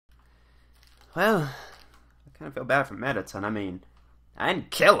Well, I kind of feel bad for Mettaton. I mean, I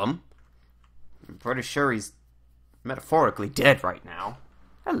didn't kill him. I'm pretty sure he's metaphorically dead right now.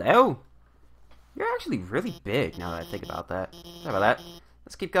 Hello. You're actually really big now that I think about that. Sorry about that.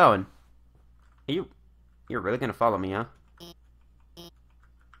 Let's keep going. You're really gonna follow me, huh?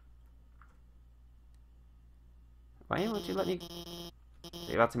 Why won't you let me...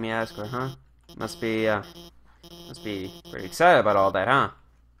 Leave out to me, ask her, huh? Must be pretty excited about all that, huh?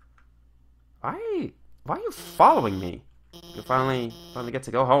 Why are you following me? You finally get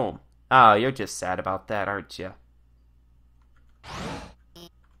to go home. Oh, you're just sad about that, aren't you?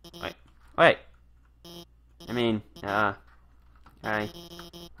 Wait. I mean, I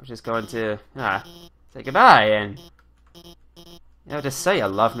was just going to, say goodbye and, just say you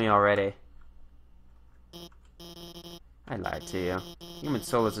love me already. I lied to you. Human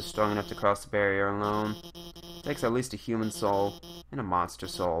soul isn't strong enough to cross the barrier alone. It takes at least a human soul and a monster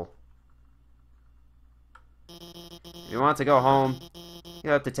soul. If you want to go home, you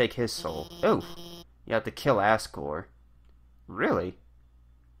have to take his soul. Oh, you have to kill Asgore. Really?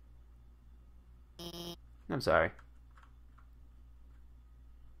 I'm sorry.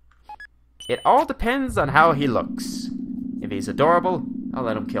 It all depends on how he looks. If he's adorable, I'll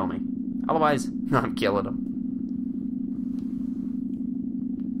let him kill me. Otherwise, I'm killing him.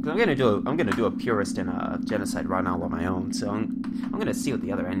 I'm gonna do a purist and a genocide run all on my own, so I'm gonna see what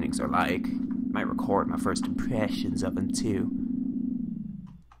the other endings are like. Might record my first impressions of them too.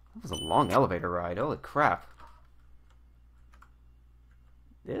 That was a long elevator ride. Holy crap!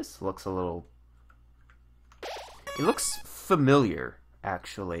 This looks a little. It looks familiar,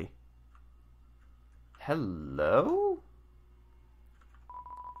 actually. Hello?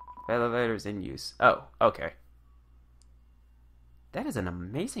 Elevator's in use. Oh, okay. That is an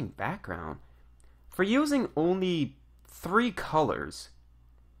amazing background. For using only 3 colors.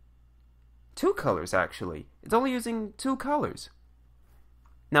 2 colors, actually. It's only using 2 colors.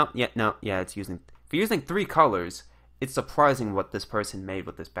 It's using... For using 3 colors, it's surprising what this person made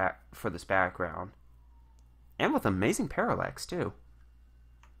with this for this background. And with amazing parallax, too.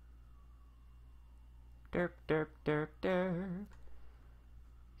 Derp, derp, derp, derp.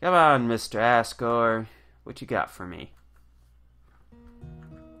 Come on, Mr. Asgore. What you got for me?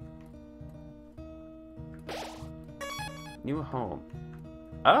 New home.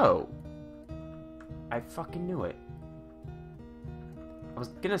 Oh! I fucking knew it. I was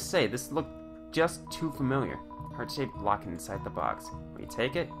gonna say, this looked just too familiar. Heart-shaped block inside the box. Will you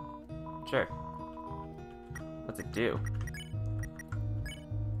take it? Sure. What's it do?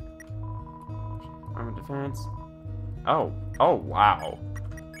 Armor defense. Oh. Oh, wow.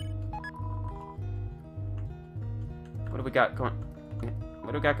 What do we got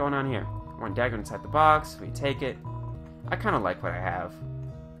going on here? One dagger inside the box. Will you take it? I kind of like what I have.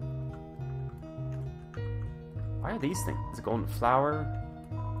 Why are these things? It's a golden flower.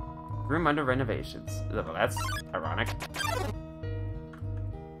 Room under renovations. Well, that's ironic.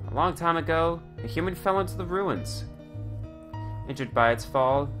 A long time ago, a human fell into the ruins. Injured by its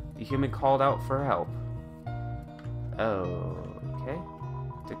fall, the human called out for help. Okay.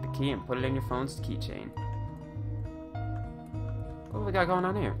 Took the key and put it in your phone's keychain. What do we got going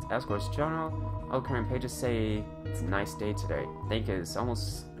on here? It's Asgore's journal. All current pages say it's a nice day today. I think it's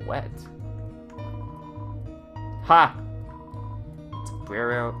almost wet. Ha! It's a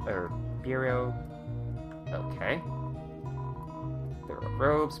bureau. Okay. There are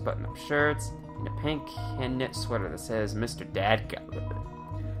robes, button-up shirts, and a pink hand-knit sweater that says Mr. Dadka.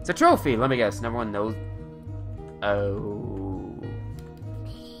 It's a trophy, let me guess. And everyone knows.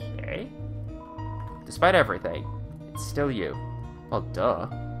 Okay. Despite everything, it's still you. Well, duh.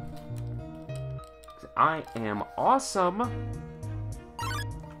 I am awesome.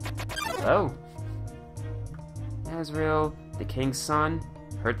 Hello. Azrael, the king's son,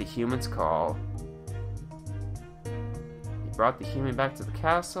 heard the humans call. He brought the human back to the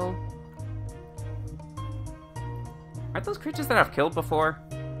castle. Aren't those creatures that I've killed before?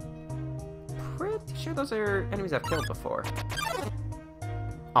 Pretty sure those are enemies I've killed before.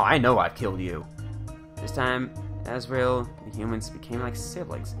 Oh, I know I've killed you. This time, Azrael and the humans became like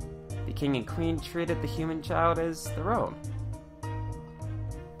siblings. The king and queen treated the human child as their own.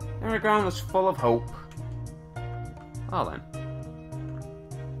 The underground was full of hope. Well then.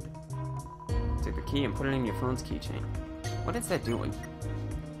 Take the key and put it in your phone's keychain. What is that doing?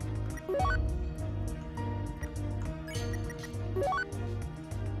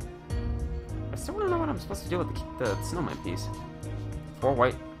 I still want to know what I'm supposed to do with the snowman piece.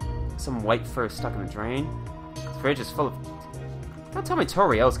 Some white fur stuck in the drain. This fridge is full of... Don't tell me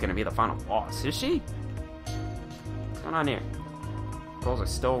Toriel's gonna be the final boss, is she? What's going on here? Rolls are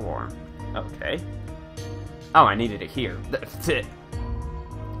still warm. Okay. Oh, I needed it here. That's it.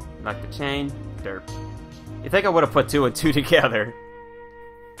 Like the chain. Derp. You think I would have put 2 and 2 together?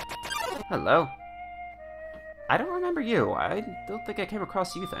 Hello. I don't remember you. I don't think I came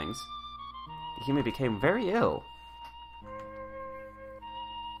across you things. The human became very ill.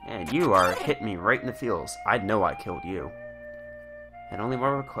 And you are hitting me right in the feels. I know I killed you. And only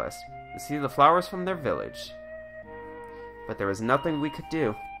one request. To see the flowers from their village. But there was nothing we could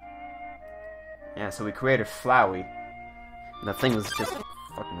do. Yeah, so we created Flowey. And the thing was just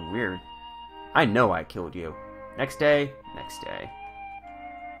fucking weird. I know I killed you. Next day, next day.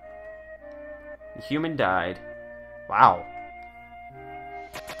 The human died. Wow.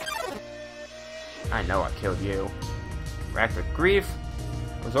 I know I killed you. Racked with grief,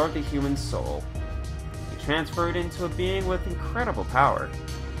 absorbed the human soul. He transferred into a being with incredible power.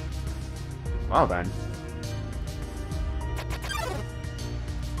 Well then.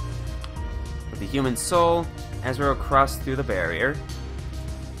 With the human soul, Azrael crossed through the barrier.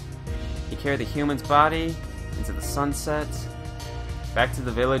 He carried the human's body into the sunset, back to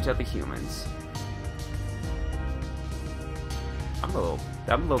the village of the humans. I'm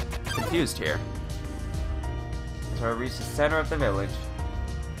a little confused here. So I reached the center of the village.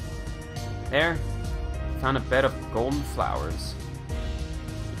 There, I found a bed of golden flowers.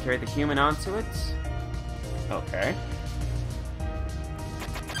 He carried the human onto it. Okay.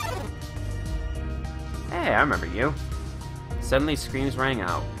 Hey, I remember you. Suddenly, screams rang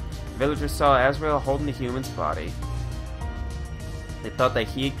out. Villagers saw Azrael holding the human's body. They thought that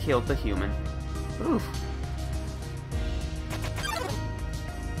he had killed the human. Oof.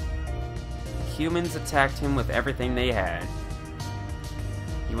 Humans attacked him with everything they had.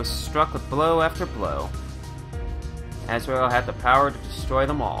 He was struck with blow after blow. Azrael had the power to destroy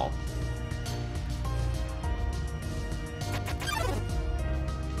them all.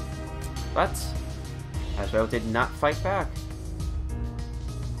 But Azrael did not fight back.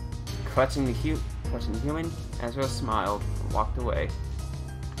 Clutching the human, Azrael smiled and walked away.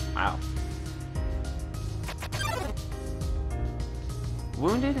 Wow.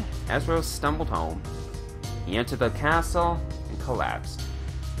 Wounded, Azrael stumbled home. He entered the castle and collapsed.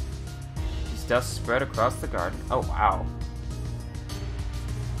 His dust spread across the garden. Oh, wow.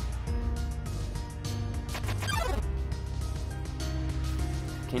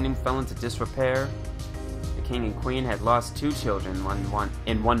 The kingdom fell into disrepair. The king and queen had lost 2 children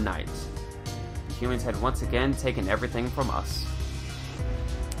in one night. The humans had once again taken everything from us.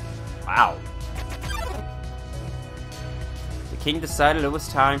 Wow. The king decided it was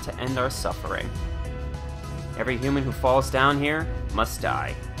time to end our suffering. Every human who falls down here must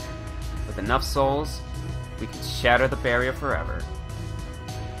die. With enough souls, we can shatter the barrier forever.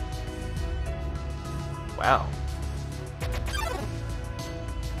 Well.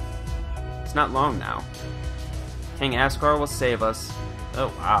 It's not long now. King Asgore will save us.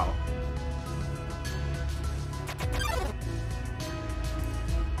 Oh, wow.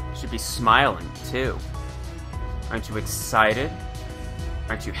 You should be smiling, too. Aren't you excited?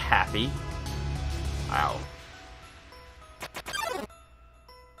 Aren't you happy? Wow.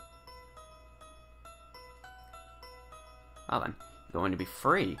 Well then, you're going to be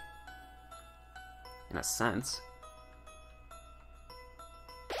free. In a sense.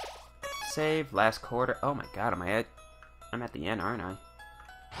 Save, last quarter. Oh my god, I'm at the end, aren't I?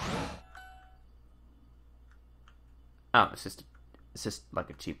 Oh, it's just like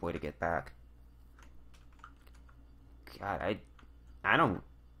a cheap way to get back. God,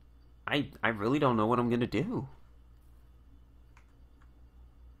 I really don't know what I'm gonna do.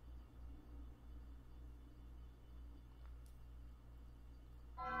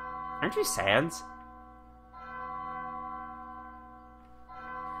 Aren't you Sans?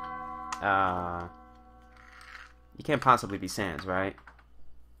 You can't possibly be Sans, right?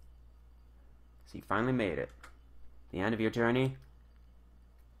 So you finally made it. The end of your journey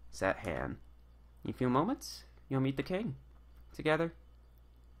is at hand. In a few moments, you'll meet the king. Together,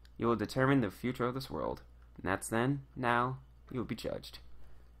 you will determine the future of this world. And that's then, now, you will be judged.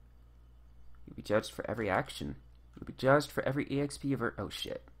 You'll be judged for every action. You'll be judged for every EXP you've earned. Oh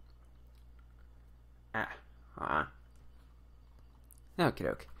shit. Okie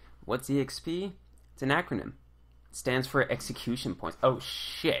doke. What's EXP? It's an acronym. It stands for execution points. Oh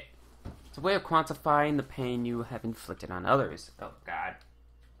shit. It's a way of quantifying the pain you have inflicted on others. Oh god.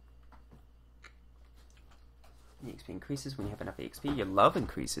 EXP increases when you have enough EXP. Your love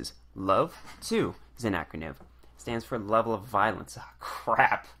increases. Love, too, is an acronym. It stands for level of violence. Oh,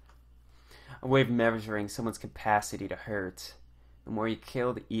 crap. A way of measuring someone's capacity to hurt. The more you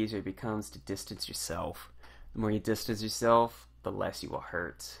kill, the easier it becomes to distance yourself. The more you distance yourself, the less you will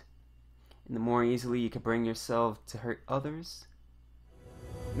hurt. and the more easily you can bring yourself to hurt others.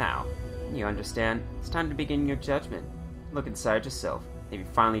 Now, you understand. It's time to begin your judgment. Look inside yourself. Have you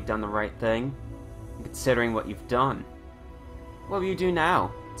finally done the right thing? And considering what you've done, what will you do now?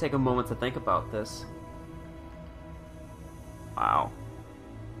 Take a moment to think about this. Wow.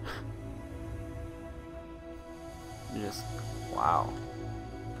 Just, wow.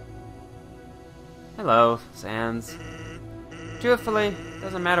 Hello, Sans. Truthfully,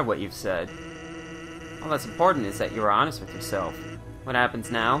 doesn't matter what you've said. All that's important is that you are honest with yourself. What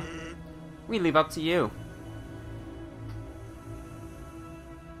happens now? We leave up to you.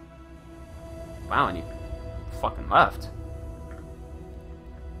 Wow, and he fucking left.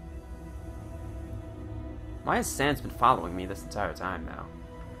 Why has Sans been following me this entire time now?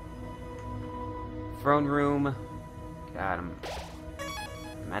 Throne room. God, I'm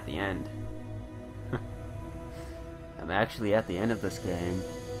at the end. I'm actually at the end of this game.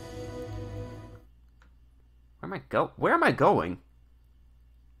 Where am I going?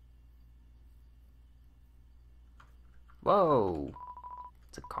 Whoa.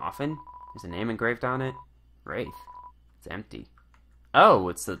 It's a coffin? There's a name engraved on it? Wraith. It's empty. Oh,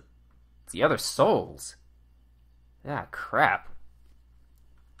 it's the other souls. Ah, crap.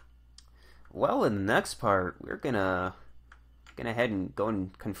 Well, in the next part, we're gonna head and go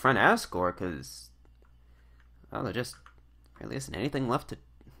and confront Asgore, because, well, there just really isn't anything left to,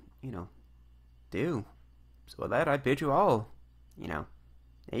 do. So with that, I bid you all,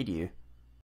 adieu.